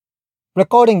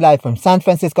Recording live from San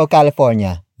Francisco,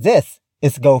 California, this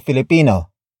is Go Filipino.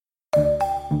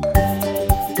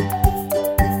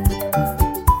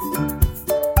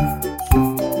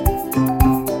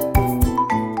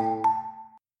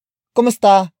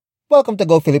 Kumusta? Welcome to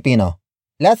Go Filipino.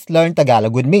 Let's learn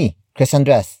Tagalog with me, Chris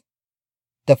Andres.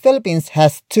 The Philippines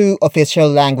has two official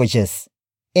languages,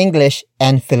 English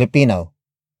and Filipino,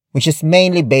 which is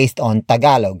mainly based on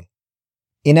Tagalog.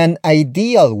 In an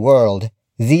ideal world,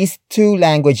 these two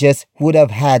languages would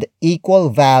have had equal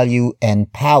value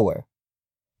and power,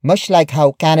 much like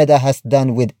how Canada has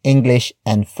done with English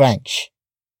and French.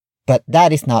 But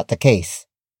that is not the case.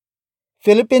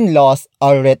 Philippine laws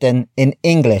are written in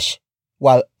English,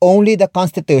 while only the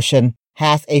Constitution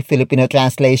has a Filipino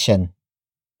translation.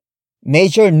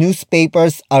 Major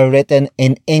newspapers are written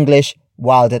in English,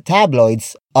 while the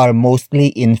tabloids are mostly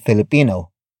in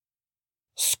Filipino.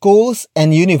 Schools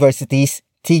and universities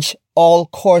teach all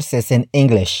courses in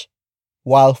English,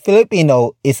 while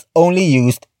Filipino is only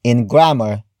used in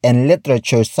grammar and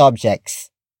literature subjects.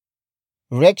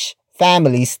 Rich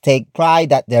families take pride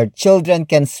that their children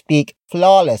can speak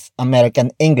flawless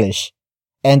American English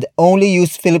and only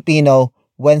use Filipino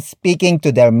when speaking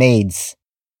to their maids.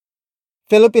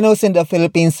 Filipinos in the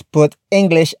Philippines put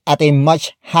English at a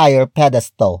much higher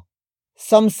pedestal.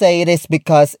 Some say it is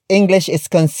because English is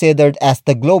considered as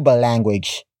the global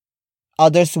language.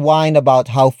 Others whine about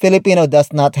how Filipino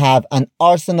does not have an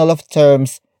arsenal of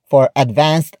terms for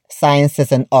advanced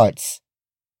sciences and arts.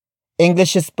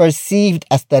 English is perceived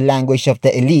as the language of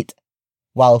the elite,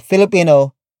 while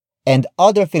Filipino, and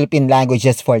other Philippine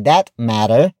languages for that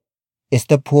matter, is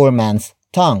the poor man's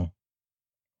tongue.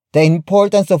 The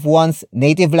importance of one's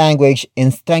native language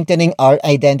in strengthening our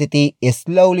identity is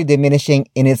slowly diminishing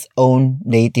in its own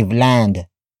native land.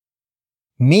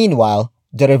 Meanwhile,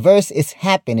 the reverse is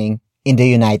happening in the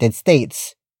United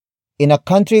States. In a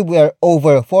country where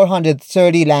over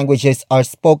 430 languages are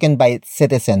spoken by its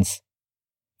citizens,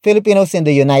 Filipinos in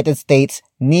the United States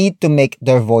need to make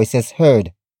their voices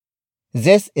heard.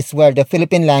 This is where the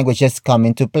Philippine languages come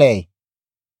into play.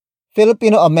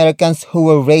 Filipino Americans who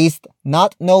were raised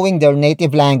not knowing their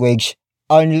native language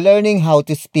are learning how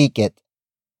to speak it.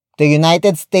 The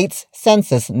United States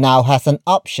Census now has an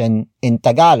option in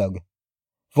Tagalog.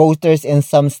 Voters in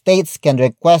some states can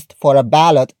request for a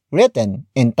ballot written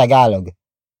in Tagalog.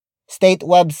 State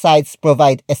websites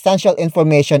provide essential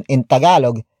information in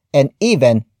Tagalog and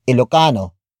even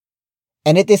Ilocano.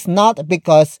 And it is not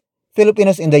because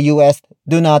Filipinos in the U.S.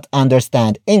 do not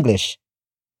understand English.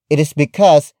 It is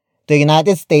because the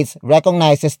United States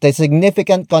recognizes the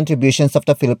significant contributions of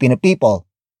the Filipino people,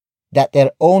 that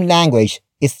their own language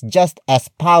is just as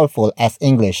powerful as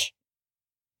English.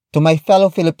 To my fellow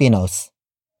Filipinos,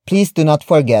 please do not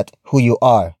forget who you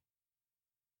are.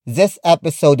 This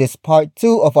episode is part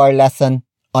 2 of our lesson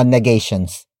on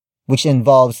negations, which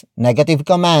involves negative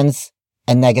commands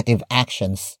and negative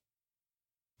actions.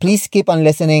 Please keep on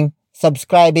listening,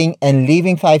 subscribing, and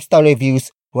leaving 5-star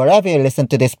reviews wherever you listen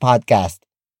to this podcast.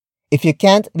 If you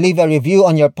can't leave a review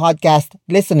on your podcast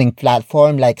listening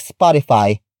platform like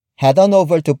Spotify, head on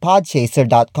over to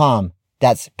podchaser.com.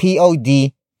 That's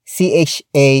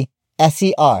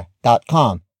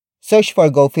podchaser.com. Search for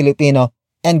Go Filipino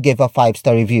and give a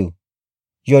 5-star review.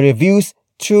 Your reviews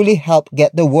truly help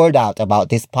get the word out about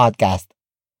this podcast.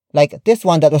 Like this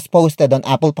one that was posted on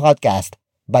Apple Podcast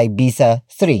by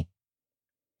Bisa3.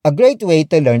 A great way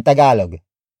to learn Tagalog.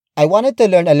 I wanted to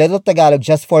learn a little Tagalog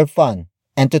just for fun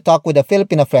and to talk with a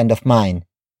Filipino friend of mine.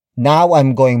 Now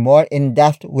I'm going more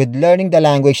in-depth with learning the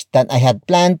language than I had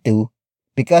planned to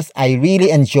because I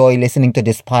really enjoy listening to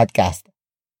this podcast.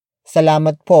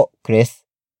 Salamat po, Chris.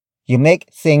 You make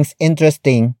things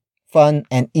interesting, fun,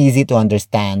 and easy to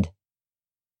understand.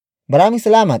 Maraming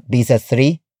salamat,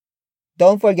 Bisa3.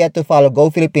 Don't forget to follow Go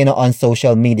Filipino on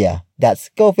social media. That's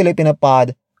Go Filipino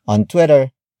Pod on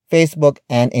Twitter, Facebook,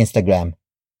 and Instagram.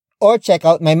 Or check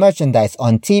out my merchandise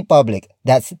on TeePublic.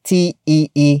 That's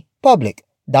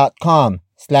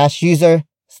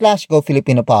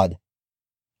teepublic.com/user/GoFilipinoPod.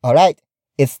 Alright,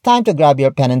 it's time to grab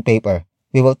your pen and paper.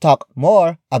 We will talk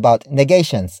more about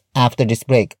negations after this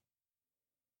break.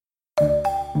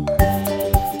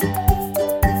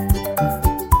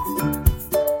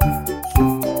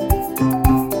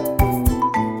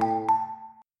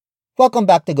 Welcome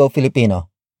back to Go Filipino.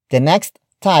 The next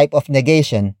type of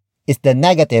negation is the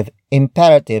negative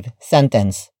imperative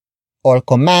sentence, or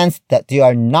commands that you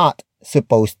are not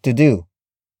supposed to do.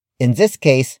 In this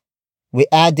case, we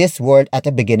add this word at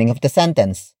the beginning of the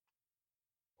sentence.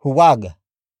 Huwag.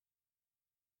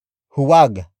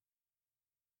 Huwag.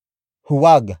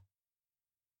 Huwag.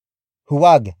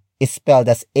 Huwag is spelled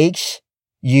as H-U-W-A-G.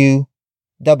 U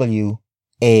W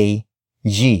A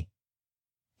G.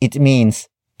 It means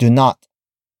do not.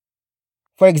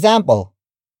 For example,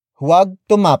 huwag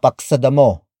tumapak sa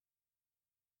damo.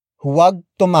 Huwag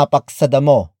tumapak sa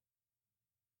damo.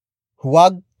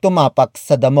 Huwag tumapak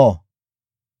sa damo.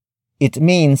 It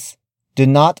means do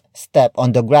not step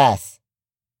on the grass.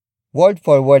 Word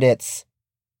for word it's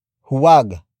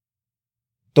huwag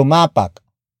tumapak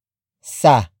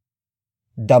sa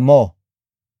damo.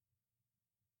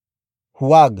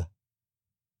 Huwag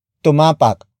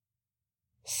tumapak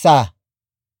sa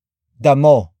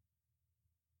damo.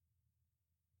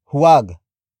 Huwag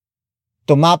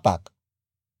tumapak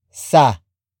sa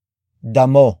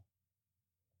damo.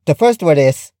 The first word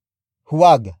is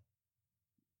huwag.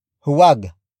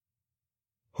 Huwag.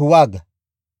 Huwag,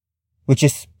 which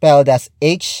is spelled as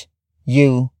H-U-W-A-G.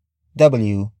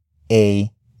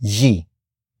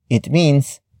 It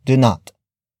means do not.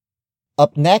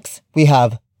 Up next, we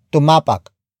have tumapak.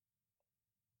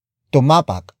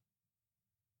 Tumapak.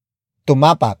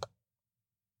 Tumapak.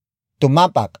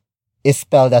 Tumapak is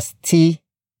spelled as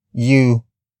T-U-M-A-P-A-K.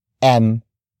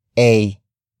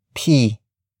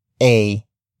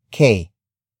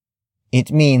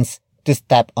 It means to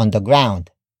step on the ground.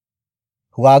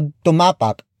 Huwag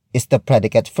tumapak is the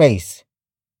predicate phrase.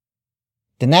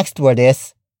 The next word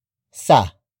is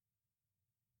sa.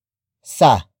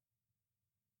 Sa.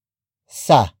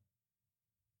 Sa.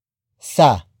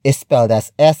 Sa is spelled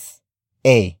as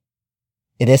S-A.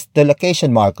 It is the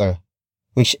location marker,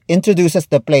 which introduces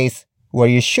the place where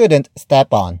you shouldn't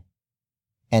step on.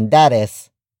 And that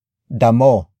is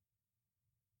damo.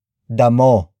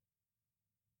 Damo.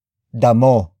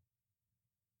 Damo.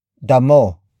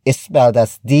 Damo is spelled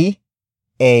as D-A-M-O.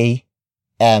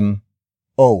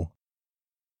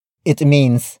 It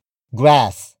means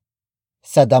grass.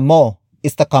 Sa damo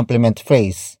is the complement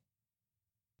phrase.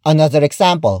 Another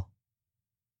example.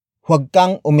 Huwag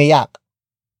kang umiyak.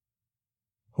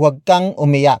 Huwag kang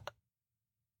umiyak.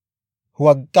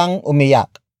 Huwag kang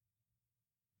umiyak.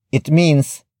 It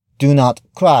means do not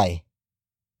cry.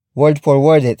 Word for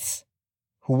word it's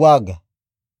huwag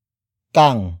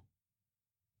kang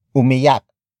umiyak.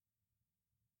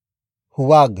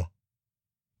 Huwag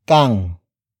kang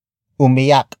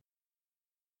umiyak.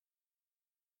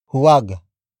 Huwag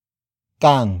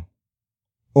kang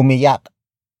umiyak.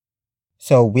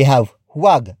 So we have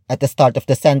huwag at the start of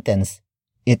the sentence.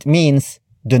 It means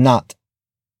do not.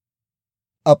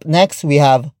 Up next we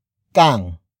have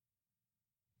kang.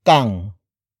 Kang.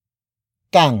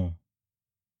 Kang.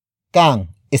 Kang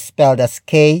is spelled as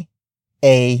K-A-N-G.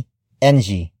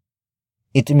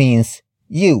 It means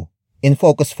you in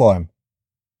focus form.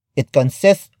 It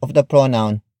consists of the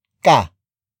pronoun ka.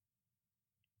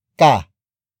 Ka.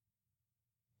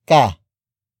 Ka.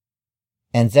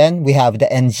 And then we have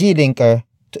the NG linker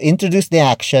to introduce the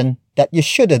action that you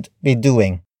shouldn't be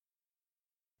doing.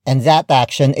 And that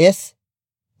action is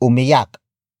umiyak.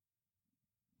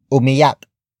 Umiyak.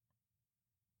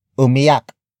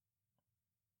 Umiyak.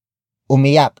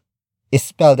 Umiyak is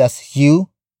spelled as U-M-I-Y-A-K.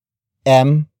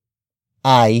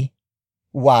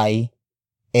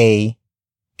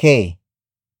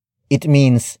 It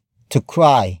means to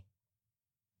cry.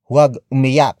 Huwag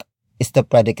umiyak is the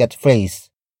predicate phrase.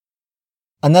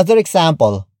 Another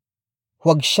example,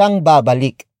 huwag siyang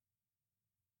babalik.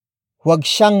 Huwag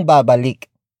siyang babalik.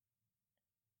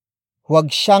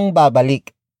 Huwag siyang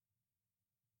babalik.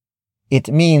 It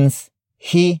means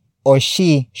he or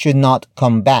she should not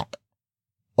come back,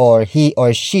 or he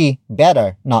or she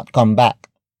better not come back.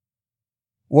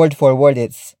 Word for word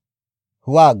it's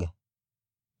huwag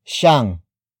siyang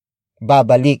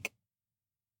babalik.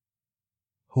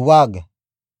 Huwag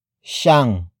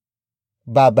siyang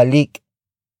babalik.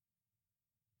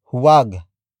 Huwag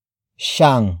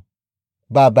siyang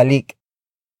babalik.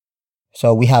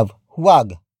 So we have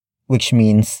huwag, which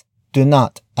means do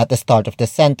not at the start of the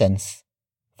sentence,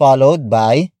 followed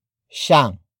by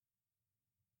siyang.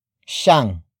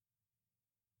 Siyang.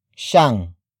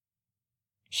 Siyang.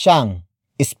 Siyang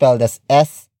is spelled as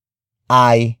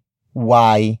S-I-Y-A-N-G.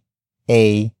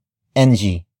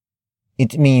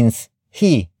 It means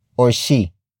he or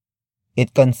she.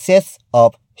 It consists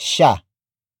of siya.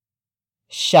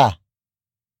 Siya.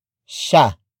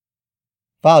 Siya.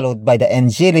 Followed by the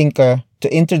NG linker to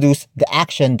introduce the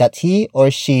action that he or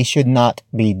she should not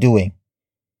be doing.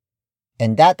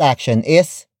 And that action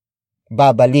is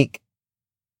babalik.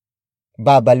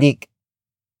 Babalik.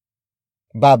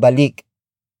 Babalik.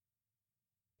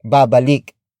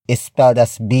 Babalik is spelled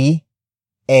as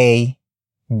B-A-B-A-L-I-K.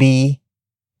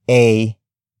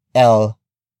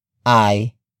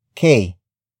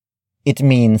 It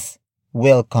means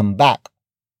will come back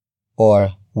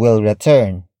or will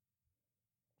return.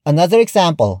 Another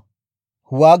example,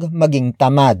 huwag maging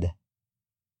tamad.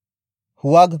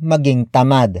 Huwag maging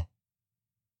tamad.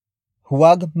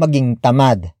 Huwag maging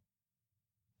tamad.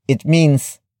 It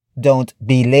means don't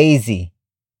be lazy.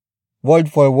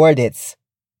 Word for word it's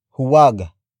huwag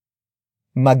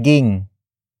maging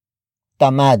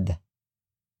tamad.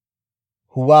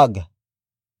 Huwag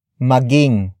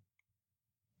maging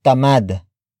tamad.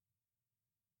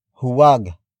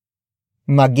 Huwag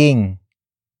maging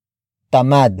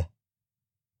tamad.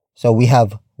 So we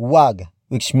have huwag,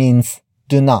 which means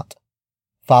do not,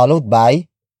 followed by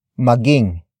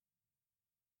maging.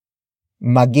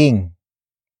 Maging.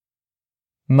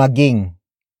 Maging.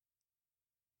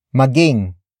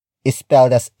 Maging is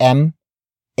spelled as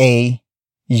M-A-G-I-N-G.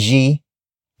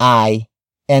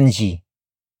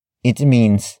 It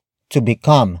means to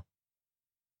become.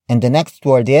 And the next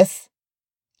word is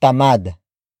tamad.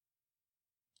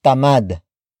 Tamad.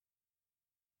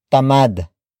 Tamad.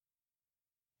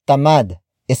 Tamad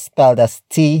is spelled as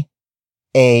T-A-M-A-D.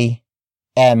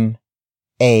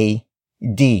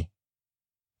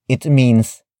 It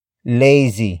means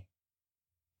lazy.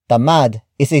 Tamad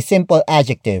is a simple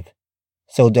adjective,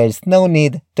 so there is no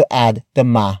need to add the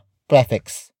ma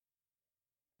prefix.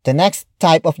 The next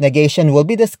type of negation will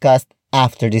be discussed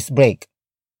after this break.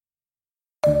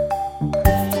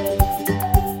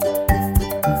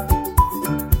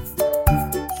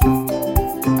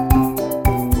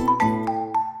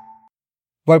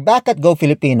 We're back at Go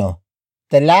Filipino.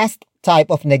 The last type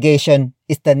of negation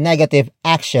is the negative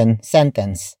action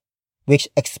sentence, which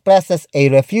expresses a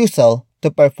refusal to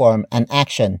perform an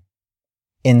action.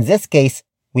 In this case,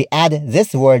 we add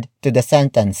this word to the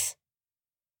sentence.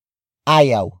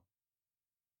 Ayaw.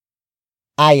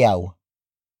 Ayaw.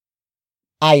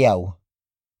 Ayaw.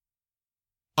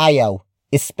 Ayaw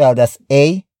is spelled as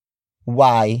A-Y-A-W.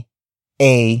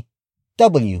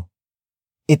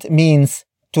 It means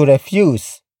to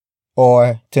refuse,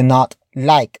 or to not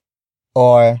like,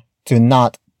 or to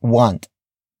not want.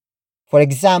 For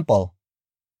example,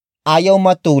 ayaw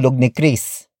matulog ni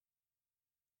Chris.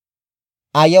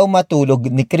 Ayaw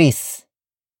matulog ni Chris.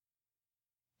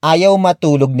 Ayaw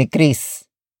matulog ni Chris.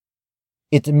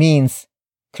 It means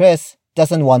Chris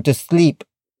doesn't want to sleep,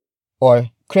 or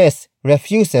Chris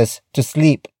refuses to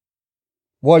sleep.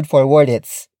 Word for word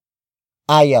it's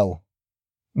ayaw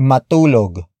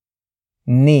matulog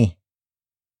ni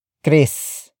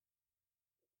Chris.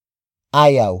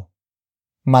 Ayaw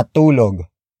matulog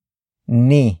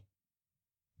ni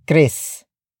Chris.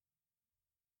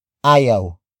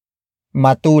 Ayaw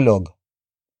matulog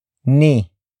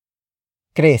ni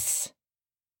Chris.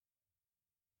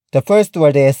 The first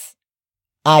word is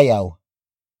ayaw.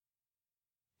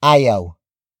 Ayaw.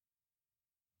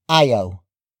 Ayaw.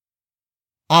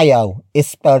 Ayaw is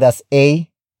spelled as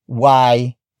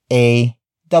A-Y-A-W.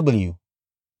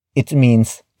 It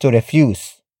means to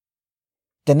refuse.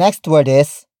 The next word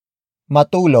is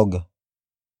matulog.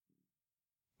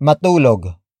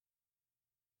 Matulog.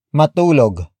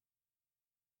 Matulog.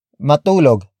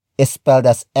 Matulog is spelled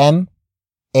as M-A-T-U-L-O-G.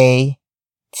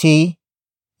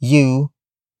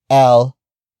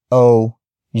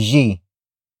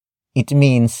 It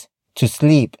means to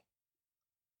sleep.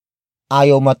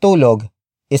 Ayaw matulog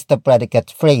is the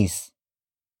predicate phrase.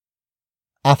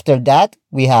 After that,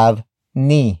 we have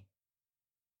ni.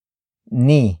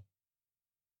 Ni.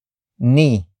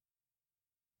 Ni.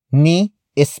 Ni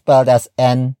is spelled as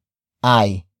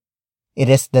N-I. It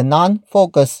is the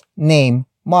non-focus name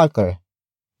marker,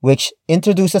 which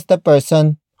introduces the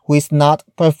person who is not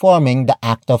performing the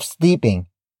act of sleeping,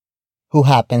 who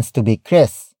happens to be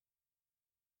Chris.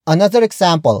 Another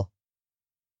example,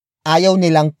 ayaw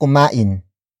nilang kumain.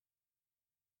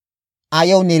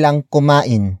 Ayaw nilang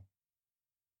kumain.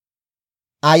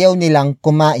 Ayaw nilang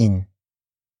kumain.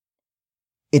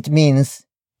 It means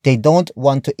they don't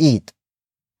want to eat,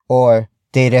 or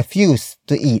they refuse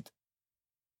to eat.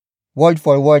 Word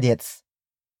for word it's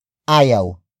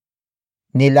ayaw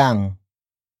nilang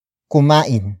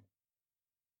kumain.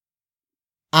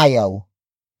 Ayaw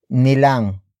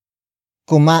nilang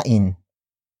kumain.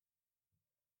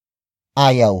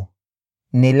 Ayaw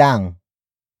nilang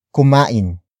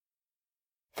kumain.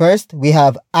 First, we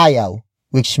have ayaw,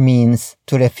 which means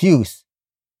to refuse,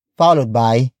 followed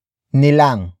by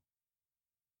nilang.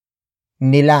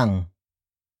 Nilang.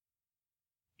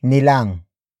 Nilang.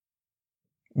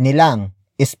 Nilang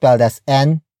is spelled as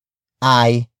N-I-L-A-N-G.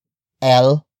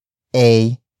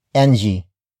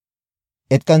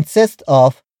 It consists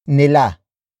of nila.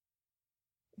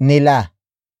 Nila.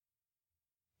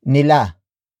 Nila,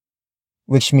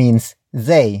 which means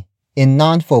they in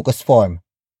non-focus form.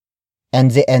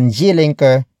 and the ng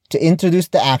linker to introduce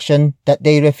the action that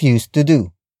they refuse to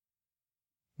do.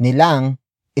 Nilang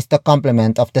is the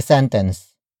complement of the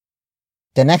sentence.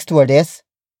 The next word is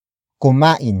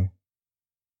kumain.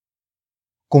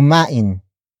 Kumain.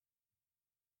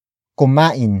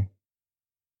 Kumain.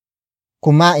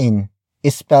 Kumain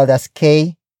is spelled as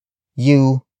K-U-M-A-I-N.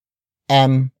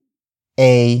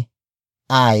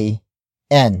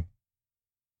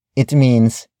 It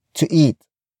means to eat.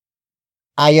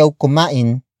 Ayaw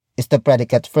kumain is the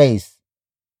predicate phrase.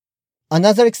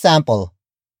 Another example.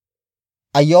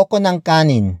 Ayoko ng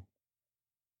kanin.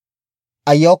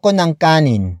 Ayoko ng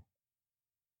kanin.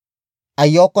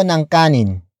 Ayoko ng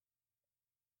kanin.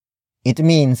 It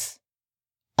means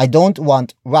I don't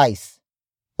want rice,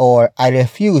 or I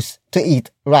refuse to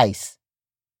eat rice.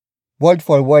 Word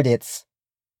for word it's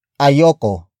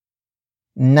ayoko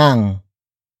ng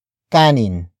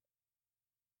kanin.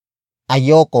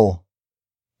 Ayoko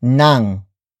ng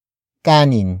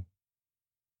kanin.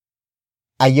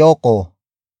 Ayoko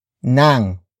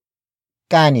ng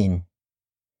kanin.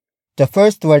 The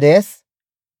first word is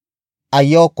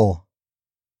ayoko.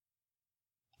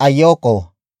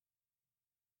 Ayoko.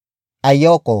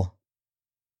 Ayoko.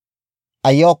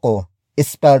 Ayoko is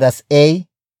spelled as A-Y-O-K-O.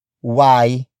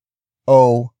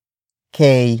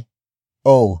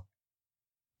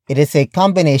 It is a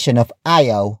combination of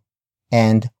ayaw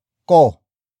and ko,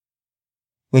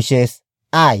 which is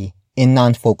I in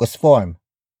non-focus form.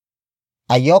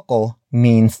 Ayoko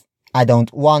means I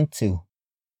don't want to.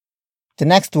 The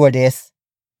next word is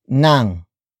nang.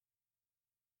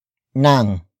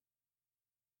 Nang.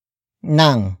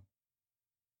 Nang.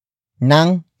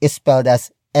 Nang is spelled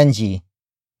as ng.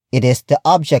 It is the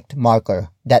object marker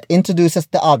that introduces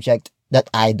the object that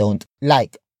I don't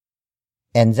like.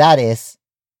 And that is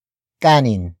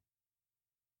kanin.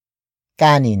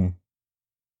 Kanin.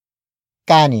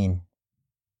 Kanin.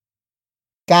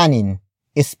 Kanin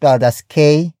is spelled as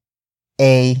K-A-N-I-N.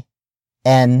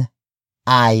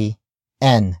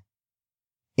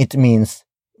 It means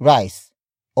rice,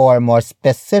 or more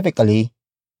specifically,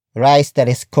 rice that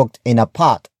is cooked in a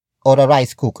pot or a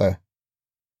rice cooker.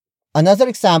 Another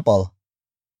example.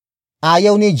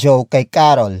 Ayaw ni Joe kay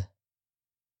Carol.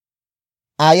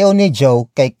 Ayaw ni Joe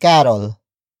kay Carol.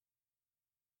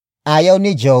 Ayaw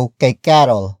ni Joe kay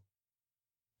Carol.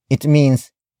 It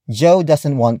means Joe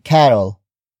doesn't want Carol,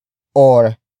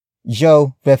 or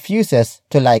Joe refuses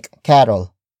to like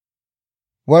Carol.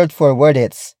 Word for word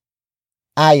it's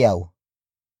ayaw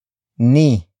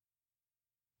ni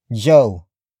Joe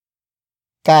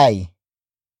kay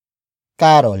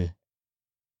Carol.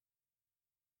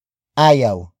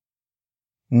 Ayaw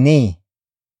ni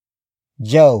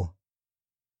Joe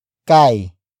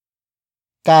kay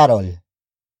Carol.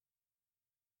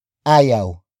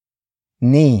 Ayaw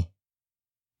ni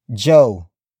Joe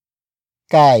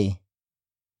kay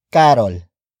Carol.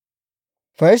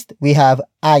 First, we have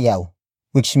ayaw,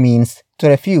 which means to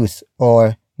refuse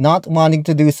or not wanting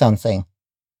to do something,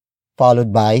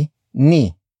 followed by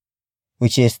ni,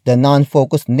 which is the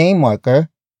non-focused name marker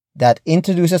that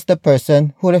introduces the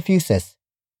person who refuses.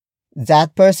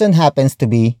 That person happens to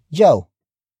be Joe.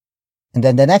 And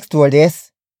then the next word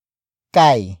is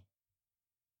kay.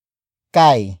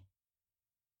 Kay.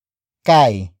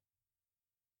 Kay.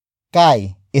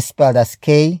 Kay is spelled as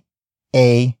K-A-Y.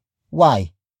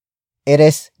 It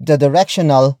is the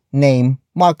directional name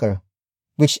marker,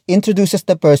 which introduces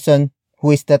the person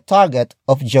who is the target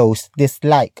of Joe's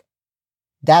dislike.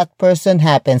 That person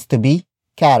happens to be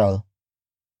Carol.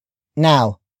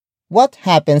 Now, what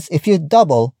happens if you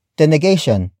double the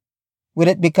negation? Will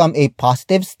it become a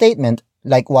positive statement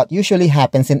like what usually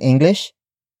happens in English?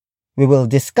 We will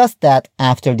discuss that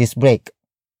after this break.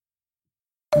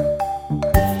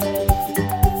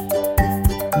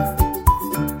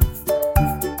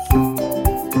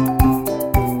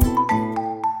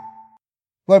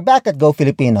 We're back at Go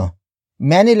Filipino.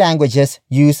 Many languages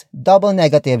use double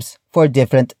negatives for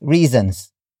different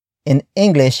reasons. In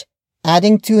English,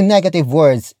 adding two negative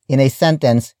words in a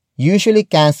sentence usually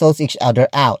cancels each other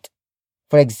out.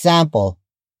 For example,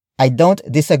 I don't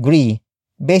disagree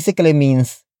basically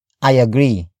means I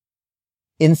agree.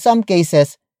 In some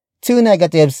cases, two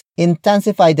negatives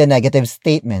intensify the negative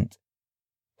statement.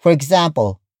 For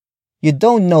example, you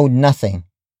don't know nothing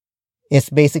is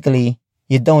basically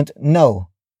you don't know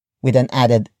with an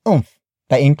added oomph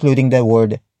by including the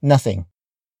word nothing.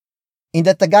 In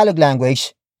the Tagalog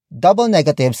language, double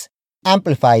negatives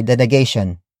amplify the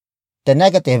negation. The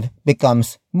negative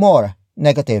becomes more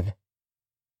negative.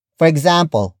 For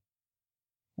example,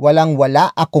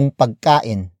 walang-wala akong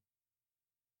pagkain.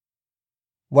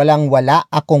 Walang-wala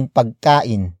akong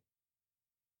pagkain.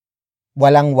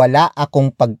 walang-wala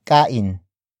akong pagkain.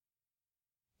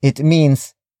 It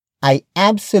means I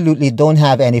absolutely don't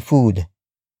have any food.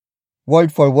 Word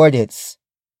for word it's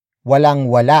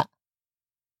walang-wala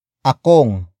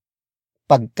akong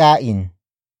pagkain.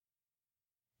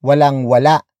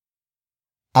 Walang-wala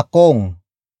akong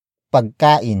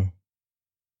pagkain.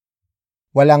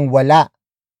 Walang-wala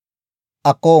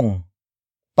akong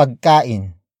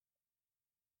pagkain.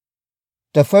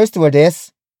 The first word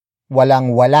is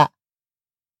walang-wala.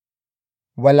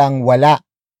 Walang-wala.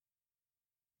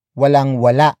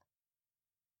 Walang-wala.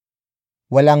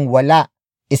 Walang-wala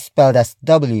is spelled as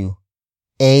W-A-L-A-N-G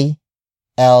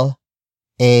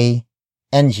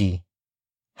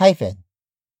hyphen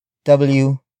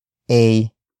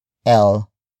W-A-L-A.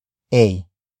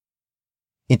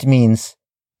 It means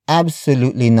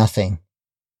absolutely nothing.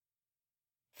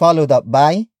 Followed up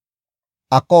by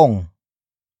akong.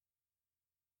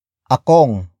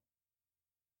 Akong.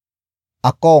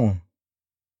 Akong.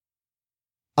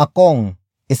 Akong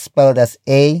is spelled as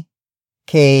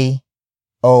A-K-O-N-G.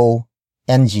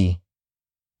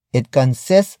 It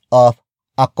consists of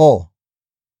ako.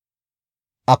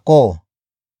 Ako.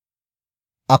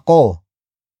 Ako,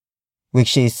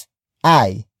 which is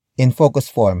I in focus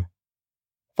form,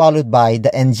 followed by the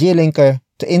ng linker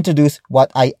to introduce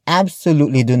what I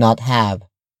absolutely do not have,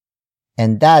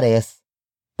 and that is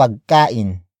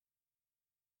pagkain.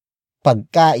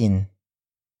 Pagkain.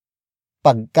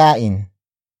 Pagkain.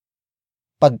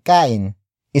 Pagkain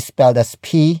is spelled as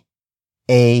P-A-G-K-A-I-N.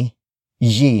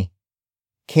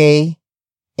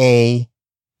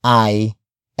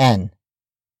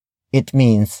 It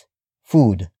means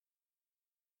food.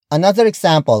 Another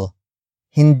example,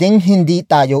 hinding-hindi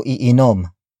tayo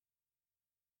iinom.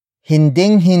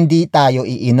 Hinding-hindi tayo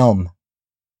iinom.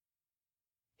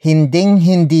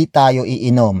 Hinding-hindi tayo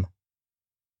iinom.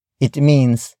 It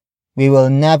means we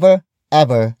will never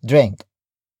ever drink.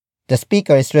 The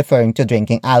speaker is referring to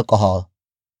drinking alcohol.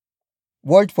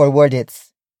 Word for word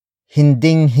it's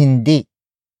hinding-hindi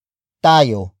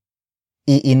tayo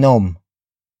iinom.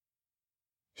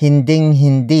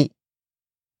 Hinding-hindi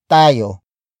tayo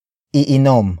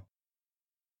iinom.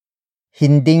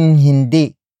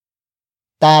 Hinding-hindi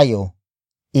tayo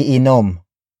iinom.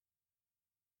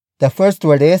 The first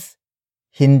word is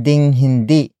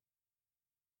hinding-hindi.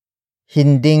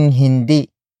 Hinding-hindi.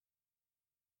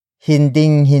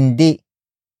 Hinding-hindi.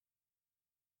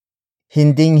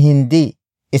 Hinding-hindi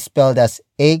is spelled as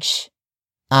H-I-N-D-I-N-G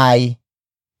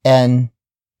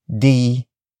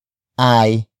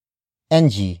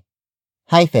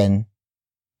hyphen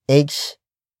H-I-N-D-I.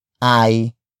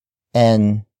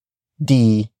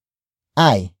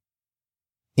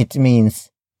 It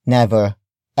means never,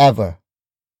 ever.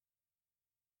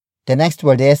 The next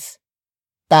word is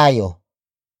tayo.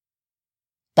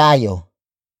 Tayo.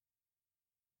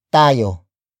 Tayo.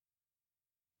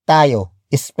 Tayo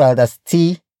is spelled as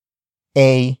T-A-Y-O.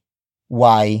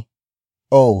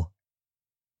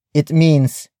 It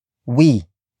means we,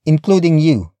 including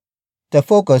you, the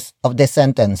focus of the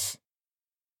sentence.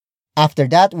 After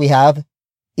that, we have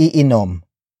iinom.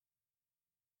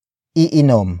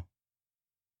 Iinom.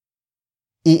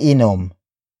 Iinom.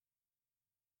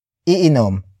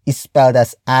 Iinom is spelled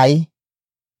as I-I-N-O-M.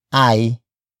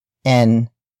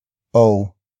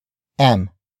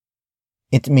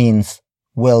 It means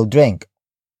will drink,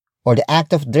 or the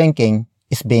act of drinking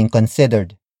is being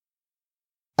considered.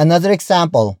 Another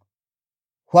example,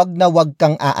 huwag na huwag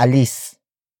kang aalis.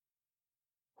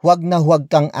 Huwag na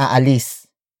huwag kang aalis.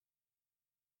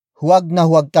 Huwag na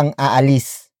huwag kang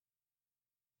aalis.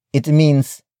 It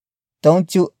means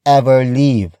don't you ever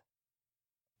leave.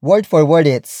 Word for word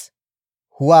it's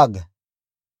huwag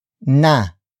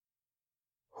na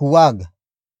huwag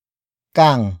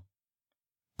kang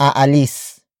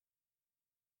aalis.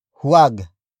 Huwag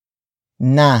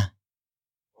na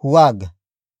huwag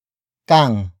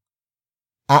kang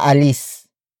aalis.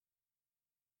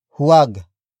 Huwag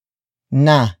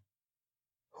na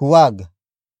huwag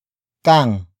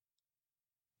kang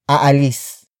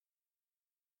aalis.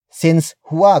 Since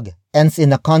huwag ends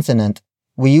in a consonant,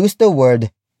 we use the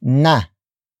word na,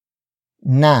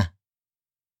 na,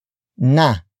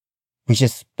 na, which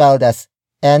is spelled as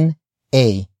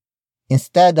N-A,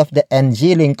 instead of the ng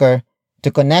linker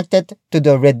to connect it to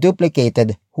the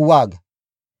reduplicated huwag.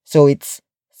 So it's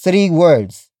 3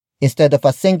 words instead of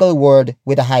a single word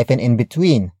with a hyphen in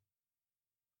between.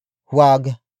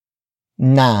 Huwag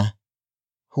na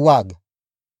huwag.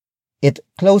 It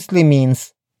closely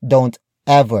means don't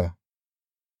ever.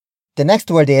 The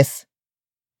next word is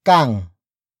kang.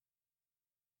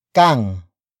 Kang.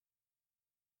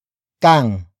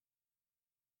 Kang.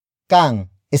 Kang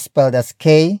is spelled as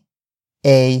K-A-N-G.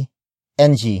 It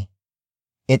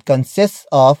consists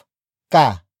of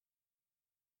ka,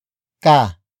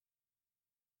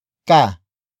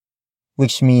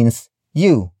 which means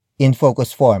you in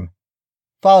focus form,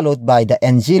 followed by the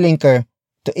ng linker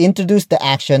to introduce the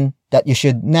action that you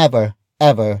should never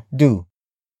ever do.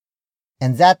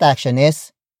 And that action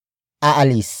is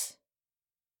aalis.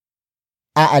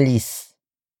 Aalis.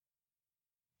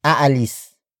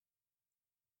 Aalis.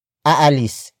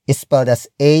 Aalis is spelled as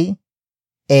A-A-L-I-S.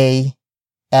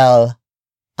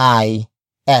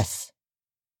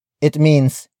 It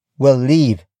means will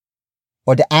leave,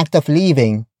 or the act of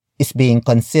leaving is being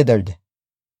considered.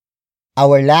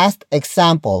 Our last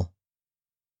example.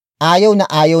 Ayaw na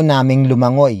ayaw naming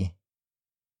lumangoy.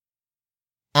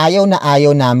 Ayaw na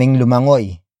ayaw naming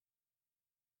lumangoy.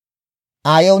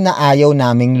 Ayaw na ayaw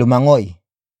naming lumangoy.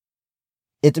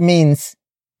 It means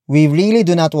we really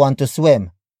do not want to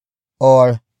swim,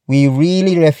 or we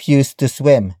really refuse to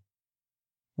swim.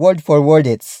 Word for word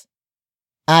it's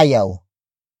ayaw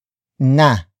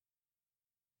na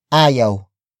ayaw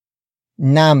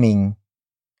naming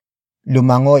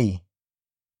lumangoy.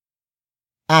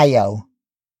 Ayaw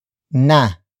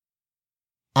na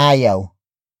ayaw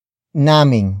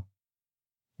naming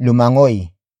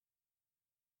lumangoy.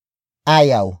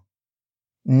 Ayaw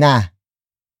na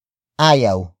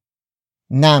ayaw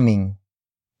naming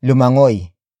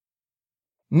lumangoy.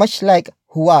 Much like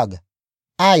huwag,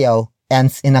 ayaw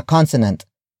ends in a consonant,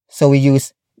 so we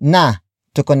use na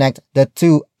to connect the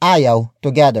two ayaw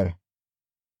together.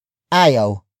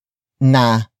 Ayaw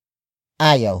na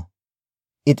ayaw.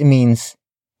 It means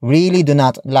really do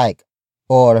not like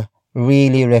or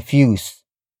really refuse.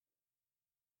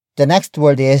 The next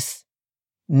word is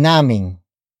naming.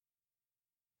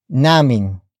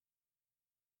 Naming.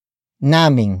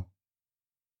 Naming.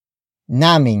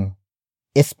 Naming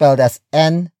is spelled as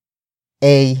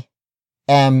N-A-M-I-N-G.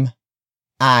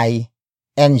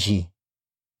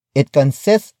 It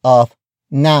consists of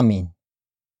namin.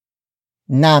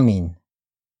 Namin.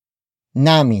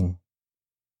 Namin.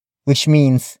 Which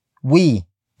means we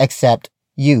except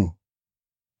you,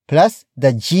 plus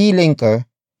the G linker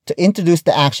to introduce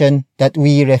the action that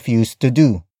we refuse to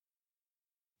do.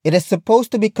 It is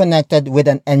supposed to be connected with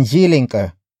an ng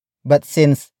linker, but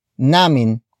since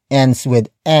namin ends with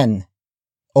N,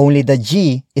 only the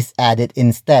G is added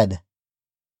instead.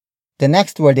 The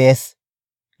next word is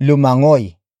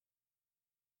lumangoy.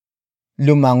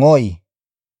 Lumangoy.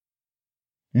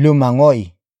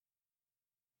 Lumangoy.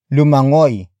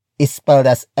 Lumangoy is spelled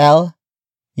as L-U-M-A-N-G-O-Y.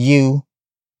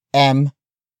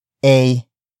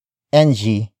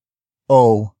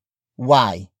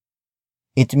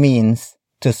 It means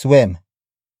to swim.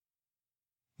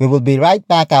 We will be right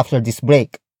back after this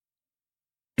break.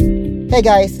 Hey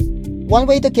guys, one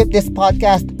way to keep this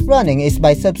podcast running is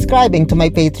by subscribing to my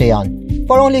Patreon.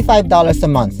 For only $5 a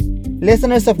month,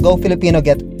 listeners of Go Filipino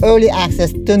get early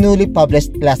access to newly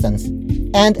published lessons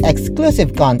and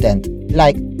exclusive content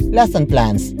like lesson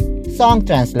plans, song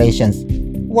translations,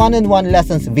 one-on-one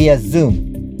lessons via Zoom,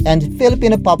 and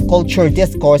Filipino pop culture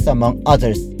discourse among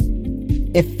others.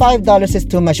 If $5 is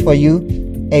too much for you,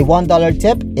 a $1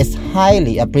 tip is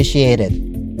highly appreciated.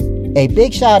 A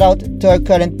big shout out to our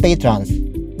current patrons: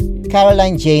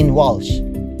 Caroline Jane Walsh,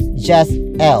 Jess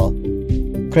L,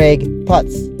 Craig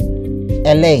Putz,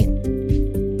 Elaine,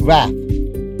 Raph,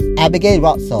 Abigail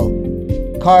Rotzel,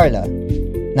 Carla,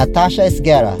 Natasha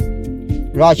Esguerra,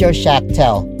 Roger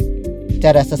Schachtel,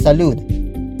 Teresa Salud,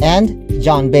 and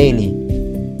John Bailey.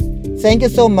 Thank you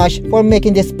so much for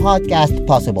making this podcast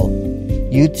possible.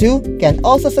 You too can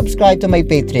also subscribe to my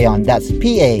Patreon. That's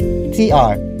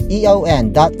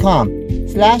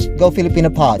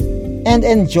patreon.com/GoFilipinoPod and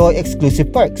enjoy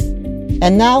exclusive perks.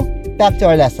 And now, back to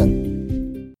our lesson.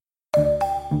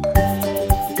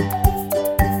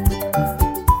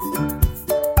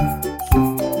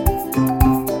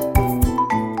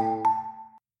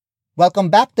 Welcome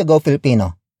back to Go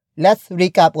Filipino. Let's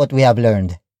recap what we have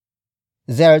learned.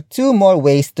 There are two more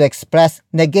ways to express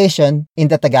negation in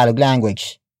the Tagalog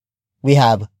language. We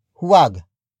have huwag,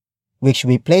 which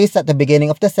we place at the beginning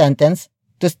of the sentence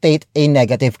to state a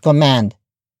negative command.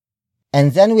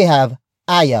 And then we have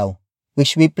ayaw,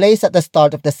 which we place at the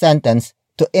start of the sentence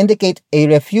to indicate a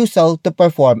refusal to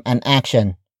perform an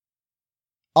action.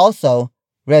 Also,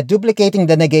 reduplicating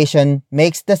the negation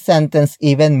makes the sentence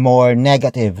even more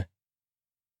negative.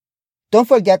 Don't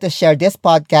forget to share this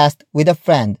podcast with a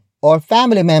friend or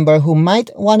family member who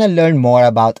might want to learn more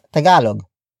about Tagalog,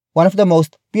 one of the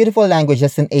most beautiful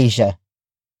languages in Asia.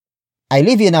 I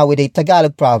leave you now with a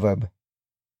Tagalog proverb.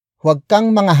 Huwag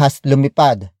kang mangahas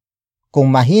lumipad kung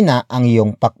mahina ang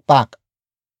iyong pakpak.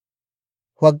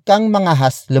 Huwag kang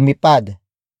mangahas lumipad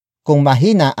kung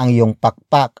mahina ang iyong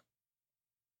pakpak.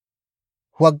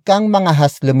 Huwag kang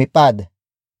mangahas lumipad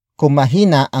kung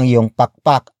mahina ang iyong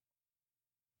pakpak.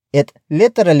 It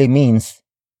literally means,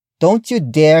 don't you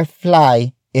dare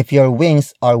fly if your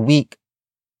wings are weak.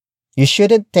 You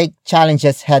shouldn't take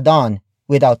challenges head-on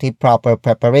without a proper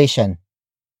preparation.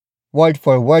 Word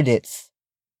for word it's,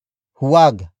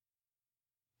 huwag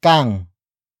kang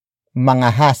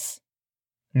mangahas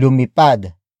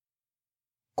lumipad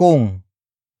kung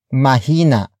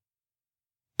mahina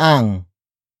ang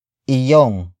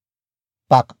iyong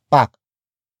pakpak.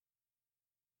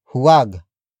 Huwag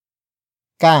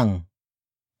kang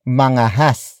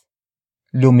mangahas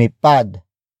lumipad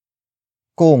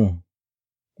kung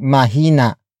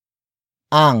mahina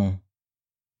ang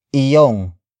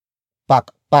iyong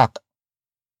pakpak.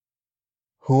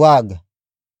 Huwag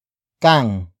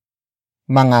kang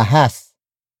mangahas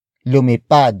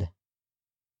lumipad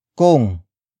kung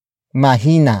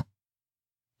mahina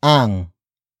ang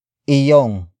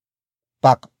iyong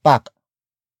pakpak.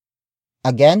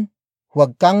 Again,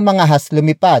 huwag kang mangahas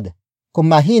lumipad kung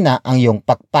mahina ang iyong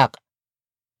pakpak.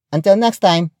 Until next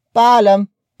time, paalam!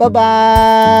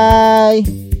 Bye-bye!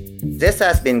 This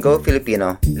has been Go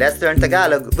Filipino. Let's learn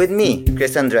Tagalog with me,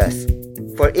 Chris Andres.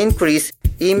 For inquiries,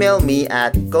 email me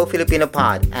at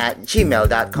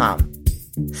gofilipinopod@gmail.com.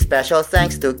 Special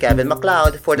thanks to Kevin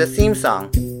MacLeod for the theme song,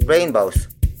 Rainbows.